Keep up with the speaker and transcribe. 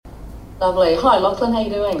Lovely. Hi, Lachlan. How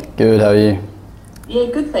you doing? Good, how are you?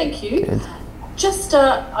 Yeah, good, thank you. Good. Just,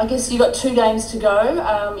 I guess you've got 2 games to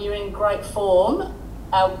go. You're in great form.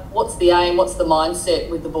 What's the aim? What's the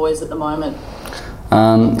mindset with the boys at the moment?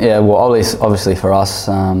 Yeah, well, obviously for us,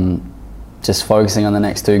 just focusing on the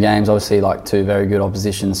next 2 games. Obviously, like 2 very good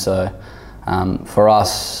oppositions. So for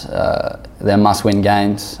us, they're must-win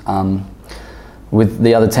games. With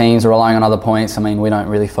the other teams relying on other points, I mean, we don't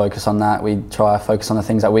really focus on that. We try to focus on the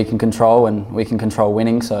things that we can control, and we can control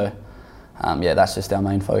winning. So yeah, that's just our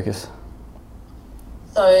main focus.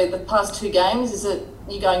 So the past 2 games, is it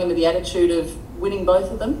you going in with the attitude of winning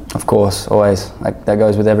both of them? Of course, always. That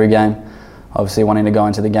goes with every game. Obviously wanting to go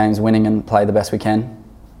into the games winning and play the best we can.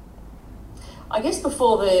 I guess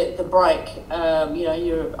before the break, you know,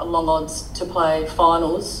 you're a long odds to play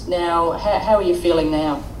finals. Now, how are you feeling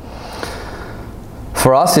now?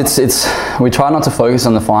 For us, we try not to focus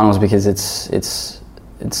on the finals because it's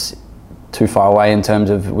too far away in terms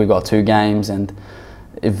of we've got 2 games, and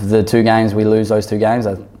if the 2 games we lose those 2 games,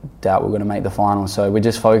 I doubt we're going to make the final. So we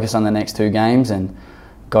just focus on the next 2 games and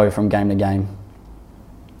go from game to game.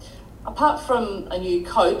 Apart from a new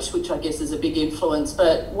coach, which I guess is a big influence,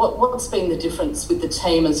 but what's been the difference with the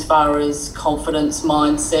team as far as confidence,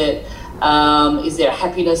 mindset? Is there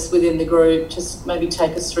happiness within the group? Just maybe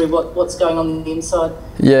take us through what's going on the inside.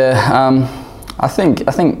 Yeah, I think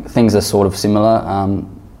things are sort of similar.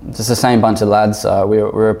 Just the same bunch of lads.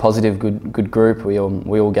 We're a positive, good group. We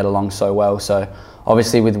all get along so well. So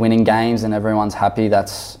obviously with winning games and everyone's happy,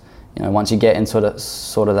 that's, you know, once you get into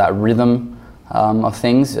sort of that rhythm of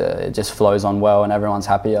things, it just flows on well and everyone's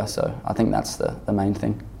happier. So I think that's the main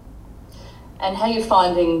thing. And how are you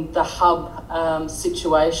finding the hub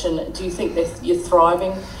situation? Do you think that you're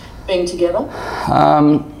thriving being together?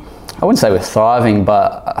 I wouldn't say we're thriving,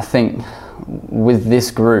 but I think with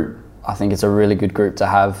this group, I think it's a really good group to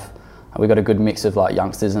have. We've got a good mix of like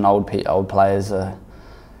youngsters and old players.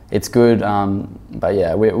 It's good, but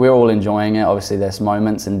yeah, we're all enjoying it. Obviously, there's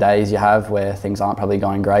moments and days you have where things aren't probably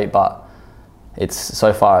going great, but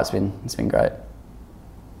so far it's been great.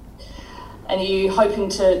 And are you hoping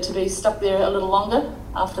to be stuck there a little longer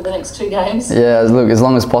after the next 2 games? Yeah, look, as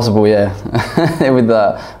long as possible, yeah.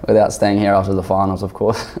 Without staying here after the finals, of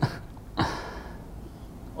course.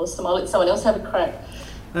 Awesome, I'll let someone else have a crack.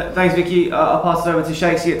 Thanks, Vicky. I'll pass it over to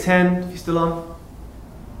Shakesy at 10, if you're still on.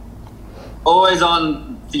 Always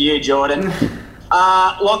on for you, Jordan.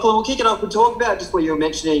 Lachlan, we'll kick it off. We'll talk about just what you were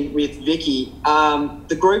mentioning with Vicky.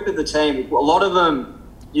 The group of the team, a lot of them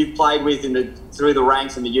you've played with through the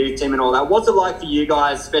ranks and the youth team and all that. What's it like for you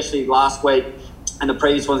guys, especially last week and the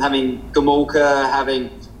previous ones, having Gamulka, having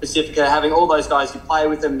Pacifica, having all those guys you play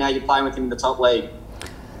with them, now you're playing with them in the top league?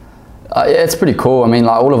 Yeah, it's pretty cool. I mean,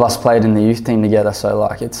 like, all of us played in the youth team together, so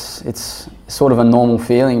like it's sort of a normal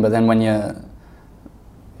feeling. But then when you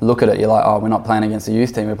look at it, you're like, oh, we're not playing against the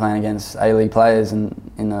youth team. We're playing against A-League players in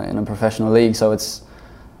a professional league. So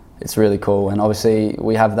it's really cool. And obviously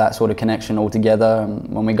we have that sort of connection all together.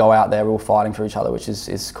 And when we go out there, we're all fighting for each other, which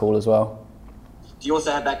is cool as well. Do you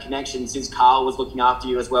also have that connection since Carl was looking after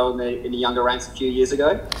you as well in the younger ranks a few years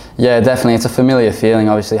ago? Yeah, definitely. It's a familiar feeling,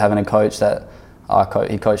 obviously, having a coach that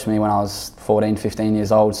he coached me when I was 14, 15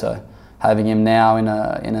 years old. So having him now in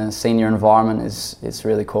a senior environment is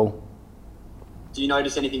really cool. Do you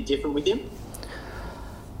notice anything different with him?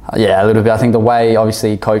 Yeah, a little bit. I think the way,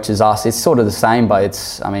 obviously, he coaches us, it's sort of the same,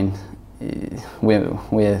 but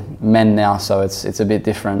we're men now, so it's a bit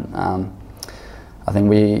different. I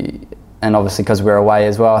think and obviously because we're away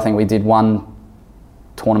as well, I think we did one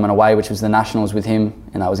tournament away, which was the Nationals with him,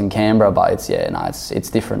 and that was in Canberra, but it's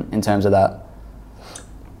different in terms of that.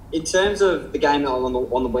 In terms of the game on the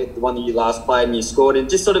one that you last played and you scored in,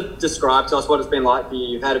 just sort of describe to us what it's been like for you.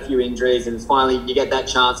 You've had a few injuries and finally you get that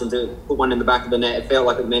chance and to put one in the back of the net. It felt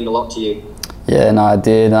like it meant a lot to you. Yeah, no, I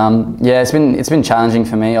did. Yeah, it's been challenging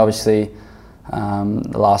for me. Obviously,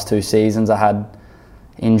 the last 2 seasons I had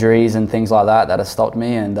injuries and things like that have stopped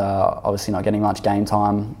me, and obviously not getting much game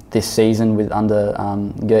time this season under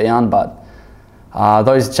Gert-Jan. But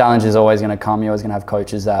those challenges are always going to come. You're always going to have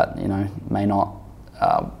coaches that may not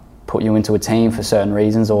put you into a team for certain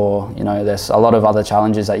reasons, or there's a lot of other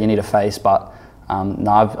challenges that you need to face. But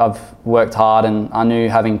no, I've worked hard, and I knew,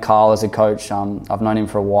 having Carl as a coach, I've known him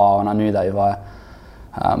for a while, and I knew that if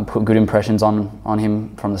I put good impressions on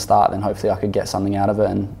him from the start, then hopefully I could get something out of it.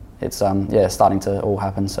 And it's starting to all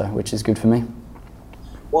happen, so which is good for me.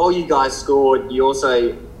 While you guys scored, you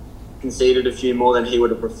also conceded a few more than he would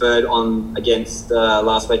have preferred against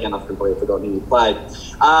last weekend. I've completely forgotten who you played.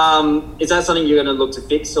 Is that something you're going to look to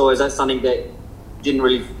fix, or is that something that didn't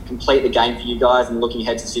really complete the game for you guys and looking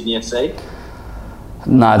ahead to Sydney FC?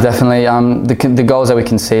 No, definitely. The goals that we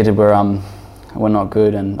conceded were not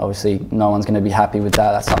good, and obviously no one's going to be happy with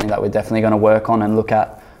that. That's something that we're definitely going to work on and look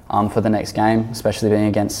at for the next game, especially being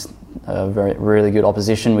against a really good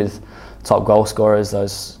opposition with top goal scorers.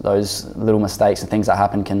 Those little mistakes and things that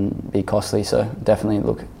happen can be costly. So definitely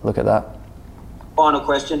look at that. Final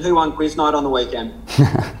question: who won quiz night on the weekend?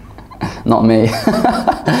 Not me.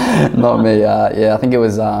 Not me. Yeah, I think it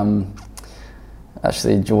was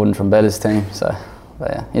actually Jordan from Better's team. So,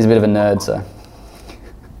 but yeah, he's a bit of a nerd. So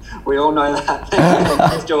we all know that.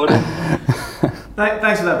 Thanks, Jordan.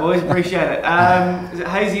 Thanks for that, boys. Appreciate it. Is it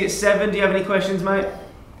Hazy at 7? Do you have any questions, mate?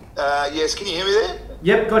 Yes. Can you hear me there?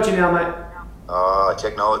 Yep, got you now, mate. Oh,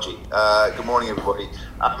 technology. Good morning, everybody.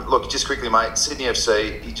 Look, just quickly, mate. Sydney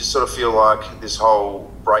FC. You just sort of feel like this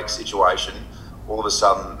whole break situation. All of a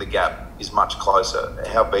sudden, the gap is much closer.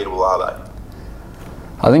 How beatable are they?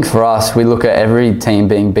 I think for us, we look at every team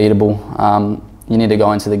being beatable. You need to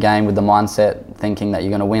go into the game with the mindset thinking that you're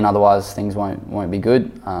going to win, otherwise things won't be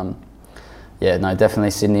good. Yeah, no,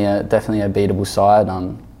 definitely Sydney, definitely a beatable side,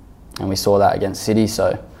 and we saw that against City.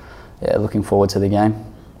 So, yeah, looking forward to the game.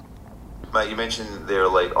 Mate, you mentioned their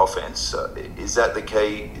elite offence. Is that the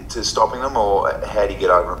key to stopping them, or how do you get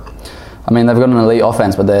over them? I mean, they've got an elite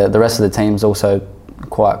offence, but the rest of the team's also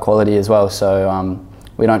quite quality as well. So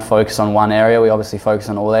we don't focus on one area. We obviously focus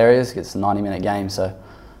on all areas. It's a 90-minute game, so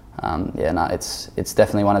yeah, no, it's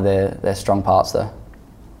definitely one of their strong parts there.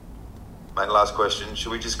 Mate, last question.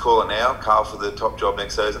 Should we just call it now? Carl for the top job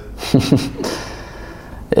next season?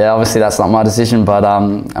 Yeah, obviously that's not my decision, but I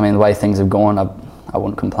mean, the way things have gone, I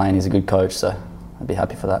wouldn't complain. He's a good coach, so I'd be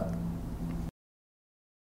happy for that.